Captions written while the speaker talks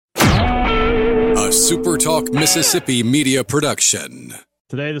SuperTalk Mississippi media production.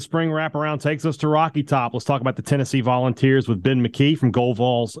 Today, the spring wraparound takes us to Rocky Top. Let's talk about the Tennessee Volunteers with Ben McKee from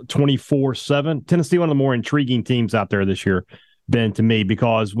GoVols247's. Tennessee, one of the more intriguing teams out there this year, Ben, to me,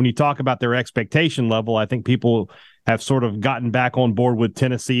 because when you talk about their expectation level, I think people have sort of gotten back on board with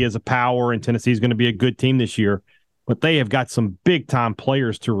Tennessee as a power, and Tennessee is going to be a good team this year. But they have got some big-time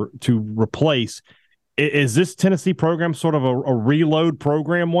players to replace. Is this Tennessee program sort of a reload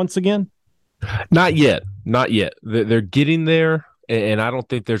program once again? Not yet. They're getting there, and I don't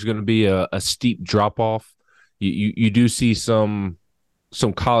think there's going to be a steep drop-off. You do see some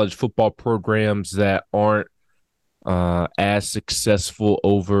college football programs that aren't as successful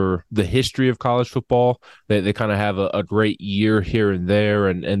over the history of college football. They kind of have a great year here and there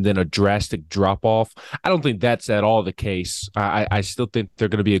and then a drastic drop-off. I don't think that's at all the case. I still think they're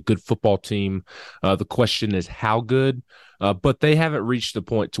going to be a good football team. The question is how good. But they haven't reached the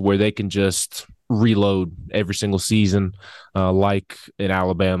point to where they can just reload every single season like in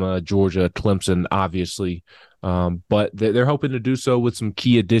Alabama, Georgia, Clemson, obviously. But they're hoping to do so with some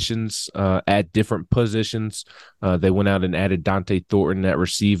key additions at different positions. They went out and added Dante Thornton at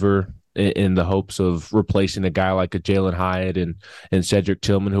receiver in the hopes of replacing a guy like a Jalen Hyatt and Cedric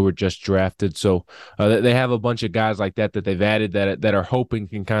Tillman, who were just drafted. So they have a bunch of guys like that they've added that are hoping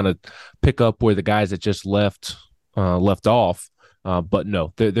can kind of pick up where the guys that just left off. But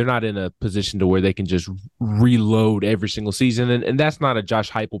no, they're not in a position to where they can just reload every single season. And that's not a Josh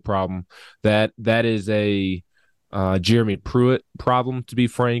Heupel problem. That is a Jeremy Pruitt problem, to be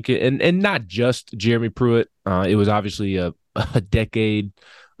frank. And not just Jeremy Pruitt. It was obviously a decade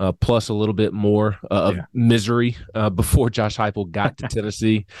plus a little bit more of misery before Josh Heupel got to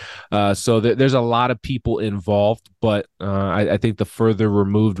Tennessee. So there's a lot of people involved, but I think the further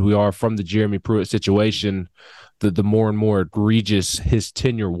removed we are from the Jeremy Pruitt situation, the more and more egregious his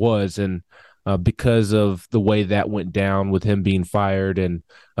tenure was. And because of the way that went down with him being fired and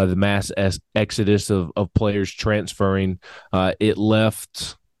the mass exodus of players transferring, it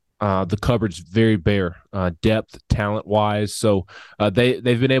left the cupboard's very bare, depth, talent-wise. So they've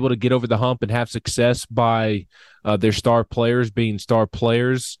been able to get over the hump and have success by their star players being star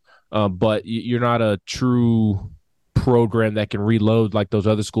players, but you're not a true program that can reload like those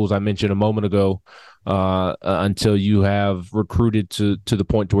other schools I mentioned a moment ago until you have recruited to the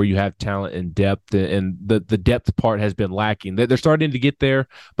point to where you have talent and depth, and the depth part has been lacking. They're starting to get there,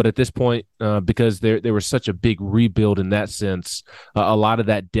 but at this point, because there was such a big rebuild in that sense, a lot of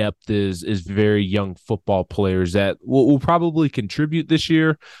that depth is very young football players that will probably contribute this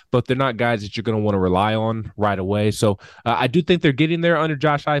year, but they're not guys that you're going to want to rely on right away. So I do think they're getting there under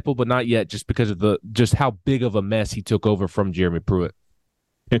Josh Heupel, but not yet, just because of just how big of a mess he took over from Jeremy Pruitt.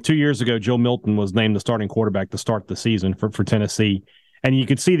 2 years ago, Joe Milton was named the starting quarterback to start the season for Tennessee. And you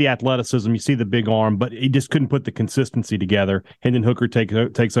could see the athleticism, you see the big arm, but he just couldn't put the consistency together. Hendon Hooker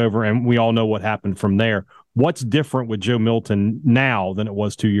takes over, and we all know what happened from there. What's different with Joe Milton now than it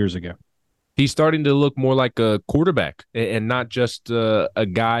was 2 years ago? He's starting to look more like a quarterback and not just a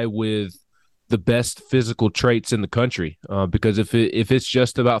guy with the best physical traits in the country. Because if it's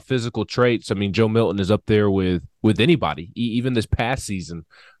just about physical traits, I mean, Joe Milton is up there with anybody. Even this past season,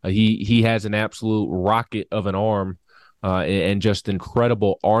 he has an absolute rocket of an arm and just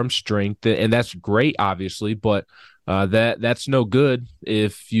incredible arm strength, and that's great, obviously. But that's no good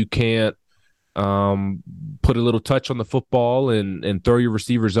if you can't put a little touch on the football and throw your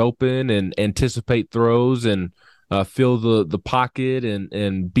receivers open and anticipate throws and fill the pocket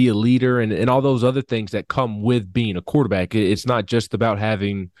and be a leader and all those other things that come with being a quarterback. It's not just about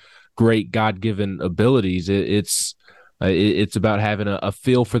having great God-given abilities. It's about having a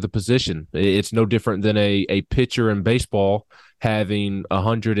feel for the position. It's no different than a pitcher in baseball having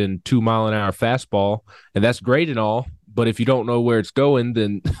 102-mile-an-hour fastball, and that's great and all. But if you don't know where it's going,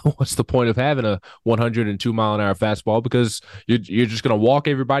 then what's the point of having a 102-mile-an-hour fastball? Because you're just going to walk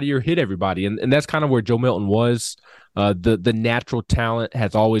everybody or hit everybody. And that's kind of where Joe Milton was. The natural talent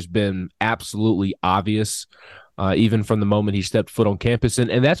has always been absolutely obvious, even from the moment he stepped foot on campus.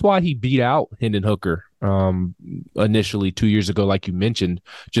 And that's why he beat out Hendon Hooker initially 2 years ago, like you mentioned,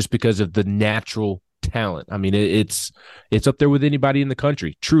 just because of the natural talent. I mean, it's up there with anybody in the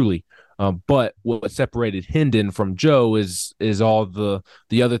country, truly. But what separated Hendon from Joe is all the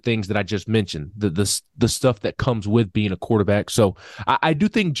other things that I just mentioned, the stuff that comes with being a quarterback. So I do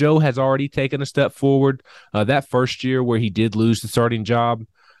think Joe has already taken a step forward. That first year where he did lose the starting job,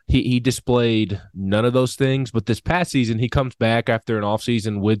 he displayed none of those things. But this past season, he comes back after an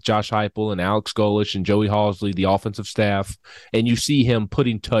offseason with Josh Heupel and Alex Golesh and Joey Halzle, the offensive staff, and you see him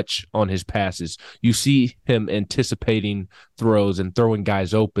putting touch on his passes. You see him anticipating throws and throwing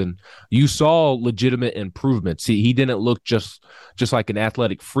guys open, you saw legitimate improvements. He didn't look just like an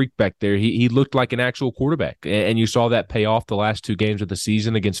athletic freak back there. He looked like an actual quarterback, and you saw that pay off the last two games of the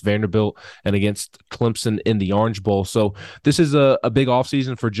season against Vanderbilt and against Clemson in the Orange Bowl. So this is a big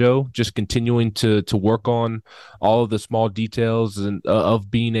offseason for Joe, just continuing to work on all of the small details and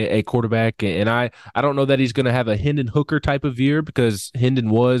of being a quarterback. And I don't know that he's going to have a Hendon Hooker type of year, because Hendon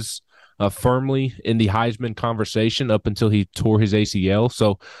was firmly in the Heisman conversation up until he tore his ACL.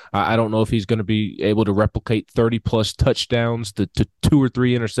 So I don't know if he's going to be able to replicate 30-plus touchdowns to 2 or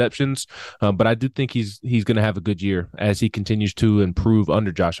 3 interceptions, but I do think he's going to have a good year as he continues to improve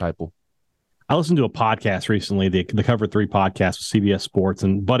under Josh Heupel. I listened to a podcast recently, the Cover 3 podcast with CBS Sports,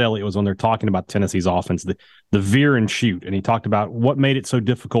 and Bud Elliott was on there talking about Tennessee's offense, the veer and shoot, and he talked about what made it so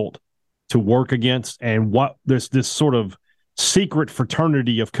difficult to work against, and what there's this sort of secret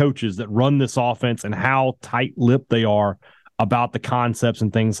fraternity of coaches that run this offense and how tight-lipped they are about the concepts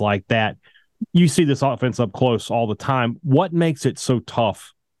and things like that. You see this offense up close all the time. What makes it so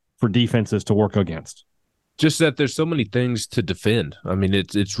tough for defenses to work against? Just that there's so many things to defend. I mean,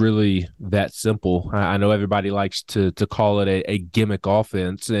 it's really that simple. I know everybody likes to call it a gimmick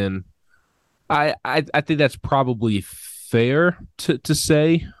offense, and I think that's probably fair to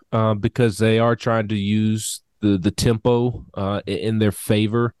say, because they are trying to use the tempo in their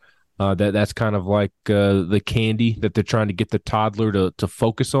favor. That's kind of like the candy that they're trying to get the toddler to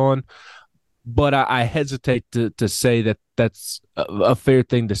focus on. But I hesitate to say that that's a fair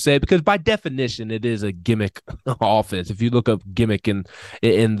thing to say, because by definition, it is a gimmick offense. If you look up gimmick in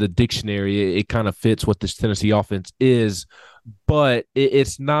the dictionary, it kind of fits what this Tennessee offense is. But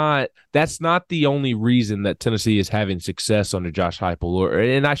it's not. That's not the only reason that Tennessee is having success under Josh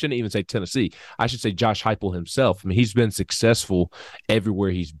Heupel, and I shouldn't even say Tennessee. I should say Josh Heupel himself. I mean, he's been successful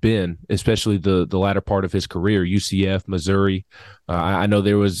everywhere he's been, especially the latter part of his career, UCF, Missouri. I know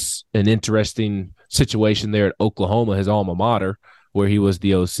there was an interesting situation there at Oklahoma, his alma mater, where he was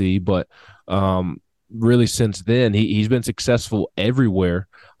the OC. But really, since then, he's been successful everywhere,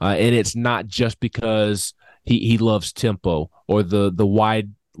 and it's not just because he loves tempo or the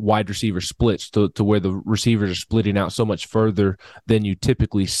wide receiver splits to where the receivers are splitting out so much further than you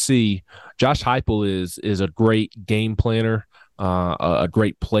typically see. Josh Heupel is a great game planner, a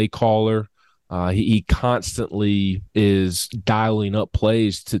great play caller. He constantly is dialing up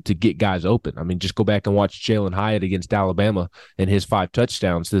plays to get guys open. I mean, just go back and watch Jalen Hyatt against Alabama and his 5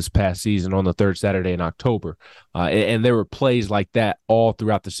 touchdowns this past season on the third Saturday in October. And there were plays like that all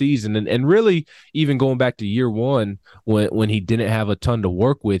throughout the season. And really, even going back to year one, when he didn't have a ton to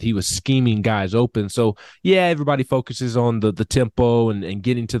work with, he was scheming guys open. So, yeah, everybody focuses on the tempo and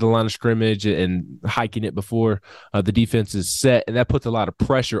getting to the line of scrimmage and hiking it before the defense is set. And that puts a lot of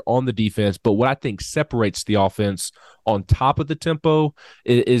pressure on the defense. But what I think separates the offense on top of the tempo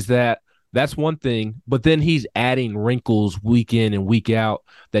is that that's one thing, but then he's adding wrinkles week in and week out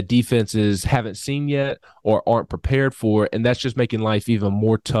that defenses haven't seen yet or aren't prepared for, and that's just making life even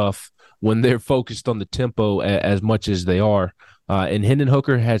more tough when they're focused on the tempo as much as they are. And Hendon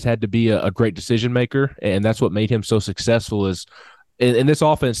Hooker has had to be a great decision maker, and that's what made him so successful. Is in this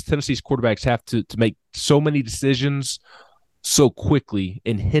offense, Tennessee's quarterbacks have to make so many decisions so quickly,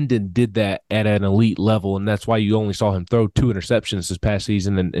 and Hendon did that at an elite level, and that's why you only saw him throw 2 interceptions this past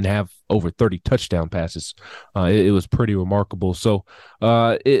season and have over 30 touchdown passes. It was pretty remarkable. So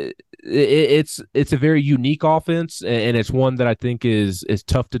it's a very unique offense, and it's one that I think is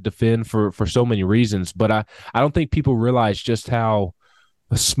tough to defend for so many reasons. But I don't think people realize just how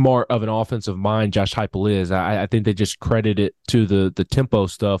smart of an offensive mind Josh Heupel is. I think they just credit it to the tempo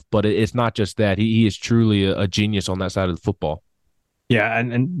stuff, but it's not just that. He is truly a genius on that side of the football. Yeah,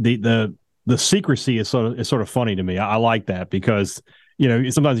 and the secrecy is sort of funny to me. I like that, because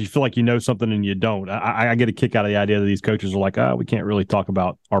sometimes you feel like you know something and you don't. I get a kick out of the idea that these coaches are like, we can't really talk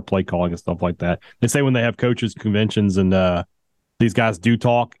about our play calling and stuff like that. They say when they have coaches conventions and these guys do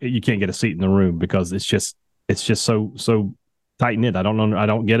talk, you can't get a seat in the room because it's just so tight knit. I don't know. I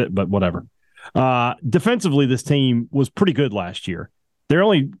don't get it, but whatever. Defensively, this team was pretty good last year. There are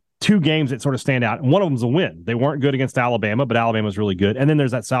only 2 games that sort of stand out, and one of them is a win. They weren't good against Alabama, but Alabama's really good. And then there's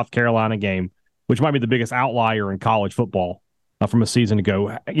that South Carolina game, which might be the biggest outlier in college football from a season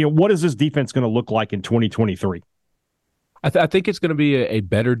ago. What is this defense going to look like in 2023? I think it's going to be a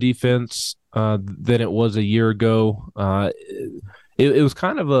better defense than it was a year ago. It was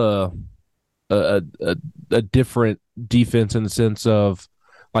kind of a different defense in the sense of,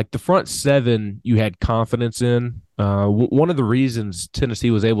 like, the front 7 you had confidence in. One of the reasons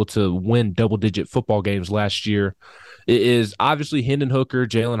Tennessee was able to win double-digit football games last year is obviously Hendon Hooker,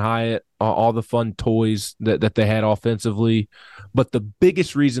 Jalen Hyatt, all the fun toys that they had offensively. But the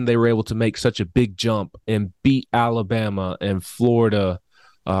biggest reason they were able to make such a big jump and beat Alabama and Florida,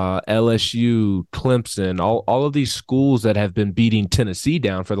 LSU, Clemson, all of these schools that have been beating Tennessee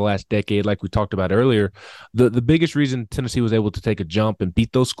down for the last decade, like we talked about earlier, the biggest reason Tennessee was able to take a jump and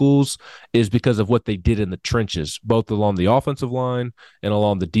beat those schools is because of what they did in the trenches, both along the offensive line and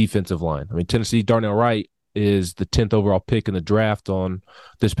along the defensive line. I mean, Tennessee, Darnell Wright is the 10th overall pick in the draft on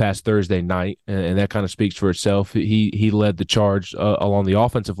this past Thursday night, and that kind of speaks for itself. He led the charge along the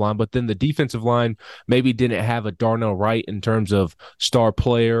offensive line, but then the defensive line maybe didn't have a Darnell Wright in terms of star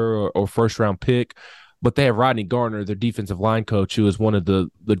player or first-round pick, but they have Rodney Garner, their defensive line coach, who is one of the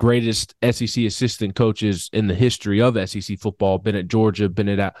greatest SEC assistant coaches in the history of SEC football, been at Georgia, been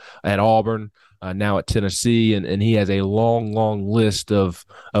at Auburn, now at Tennessee, and he has a long list of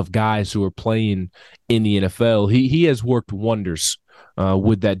guys who are playing in the NFL. He has worked wonders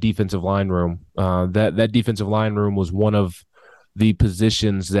with that defensive line room. That defensive line room was one of the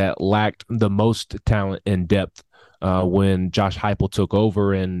positions that lacked the most talent and depth when Josh Heupel took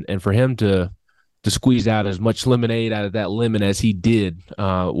over, and for him to squeeze out as much lemonade out of that lemon as he did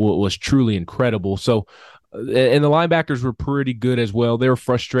was truly incredible. So. And the linebackers were pretty good as well. They were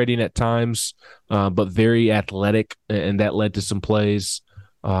frustrating at times, but very athletic, and that led to some plays.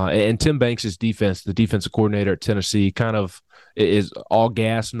 And Tim Banks' defense, the defensive coordinator at Tennessee, kind of is all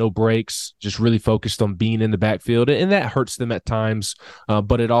gas, no brakes, just really focused on being in the backfield. And that hurts them at times,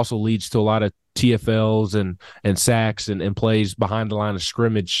 but it also leads to a lot of TFLs and sacks and plays behind the line of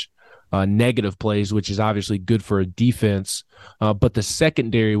scrimmage. Negative plays, which is obviously good for a defense. But the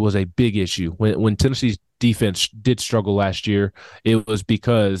secondary was a big issue. When Tennessee's defense did struggle last year, it was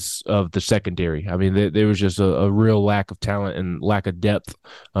because of the secondary. I mean, there was just a real lack of talent and lack of depth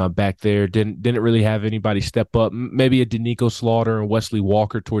back there. Didn't really have anybody step up. Maybe a Danico Slaughter and Wesley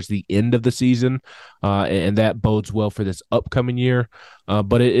Walker towards the end of the season, and that bodes well for this upcoming year.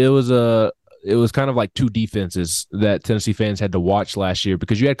 But it was kind of like two defenses that Tennessee fans had to watch last year,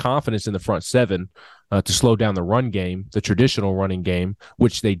 because you had confidence in the front seven to slow down the run game, the traditional running game,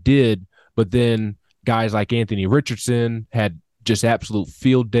 which they did. But then guys like Anthony Richardson had just absolute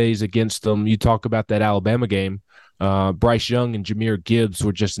field days against them. You talk about that Alabama game. Bryce Young and Jahmyr Gibbs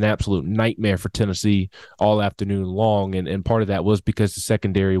were just an absolute nightmare for Tennessee all afternoon long, and part of that was because the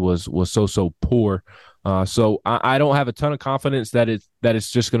secondary was so poor. So I don't have a ton of confidence that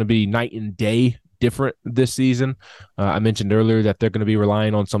it's just going to be night and day different this season. I mentioned earlier that they're going to be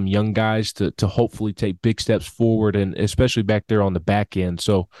relying on some young guys to hopefully take big steps forward, and especially back there on the back end.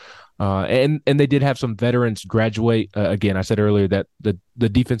 So and they did have some veterans graduate. Again, I said earlier that the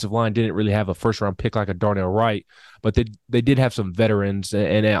defensive line didn't really have a first-round pick like a Darnell Wright, but they did have some veterans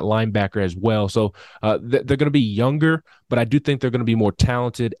and at linebacker as well. So they're going to be younger, but I do think they're going to be more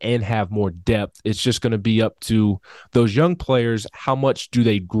talented and have more depth. It's just going to be up to those young players. How much do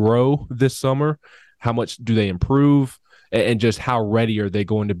they grow this summer? How much do they improve? And just how ready are they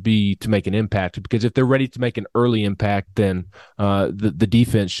going to be to make an impact? Because if they're ready to make an early impact, then the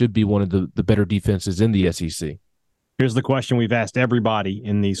defense should be one of the better defenses in the SEC. Here's the question we've asked everybody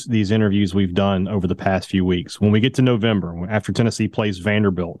in these interviews we've done over the past few weeks. When we get to November, after Tennessee plays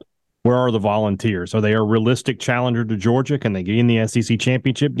Vanderbilt, where are the Volunteers? Are they a realistic challenger to Georgia? Can they get in the SEC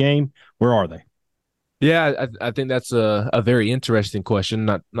championship game? Where are they? Yeah, I think that's a very interesting question.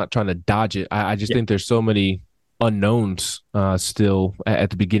 Not trying to dodge it. I just think there's so many unknowns still at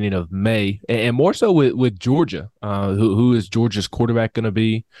the beginning of May, and more so with Georgia. Who is Georgia's quarterback going to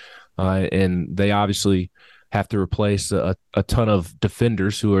be? And they obviously have to replace a ton of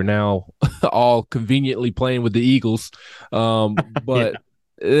defenders who are now all conveniently playing with the Eagles. But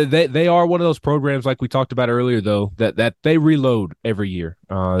they are one of those programs, like we talked about earlier, though, that they reload every year.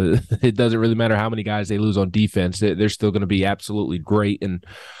 It doesn't really matter how many guys they lose on defense. They're still going to be absolutely great and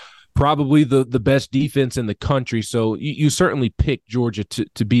probably the best defense in the country. So you certainly pick Georgia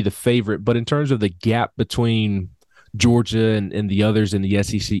to be the favorite. But in terms of the gap between Georgia and the others in the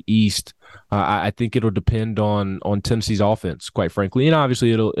SEC East, I think it'll depend on Tennessee's offense, quite frankly. And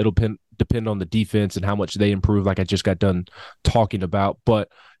obviously it'll depend on the defense and how much they improve, like I just got done talking about. But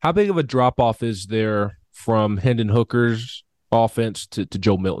how big of a drop-off is there from Hendon Hooker's offense to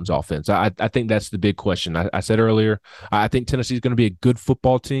Joe Milton's offense? I think that's the big question. I said earlier, I think Tennessee is going to be a good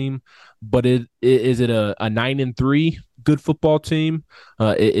football team, but is it a 9-3 good football team?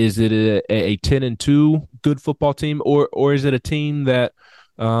 Is it a 10-2 good football team, or is it a team that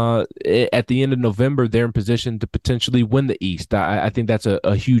at the end of November they're in position to potentially win the East? I think that's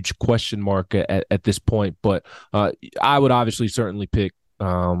a huge question mark at this point, but I would obviously certainly pick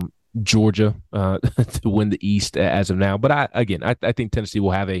Georgia to win the East as of now. But I think Tennessee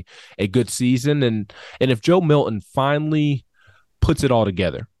will have a good season. And if Joe Milton finally puts it all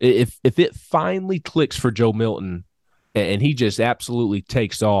together, if it finally clicks for Joe Milton and he just absolutely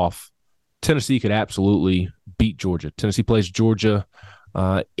takes off, Tennessee could absolutely beat Georgia. Tennessee plays Georgia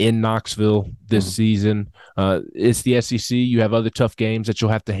in Knoxville this season. It's the SEC. You have other tough games that you'll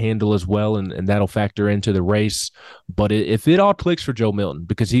have to handle as well, and that'll factor into the race. But if it all clicks for Joe Milton,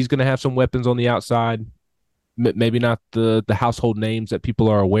 because he's going to have some weapons on the outside, maybe not the household names that people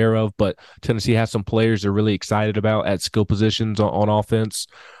are aware of, but Tennessee has some players they're really excited about at skill positions on offense.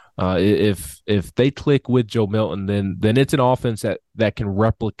 If they click with Joe Milton, then it's an offense that can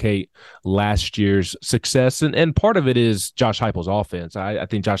replicate last year's success. And part of it is Josh Heupel's offense. I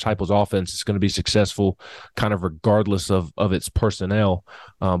think Josh Heupel's offense is going to be successful kind of regardless of its personnel.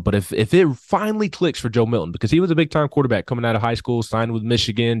 But if it finally clicks for Joe Milton, because he was a big-time quarterback coming out of high school, signed with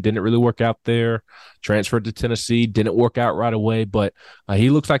Michigan, didn't really work out there, transferred to Tennessee, didn't work out right away, but he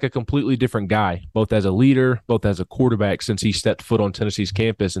looks like a completely different guy, both as a leader, both as a quarterback since he stepped foot on Tennessee's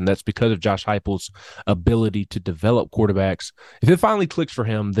campus, and that's because of Josh Heupel's ability to develop quarterbacks. If it finally clicks for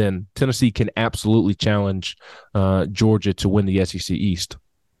him, then Tennessee can absolutely challenge Georgia to win the SEC East.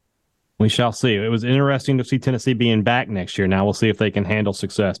 We shall see. It was interesting to see Tennessee being back next year. Now we'll see if they can handle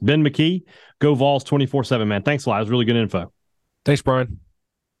success. Ben McKee, GoVols247, man. Thanks a lot. It was really good info. Thanks, Brian.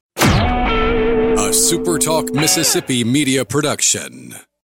 A SuperTalk Mississippi media production.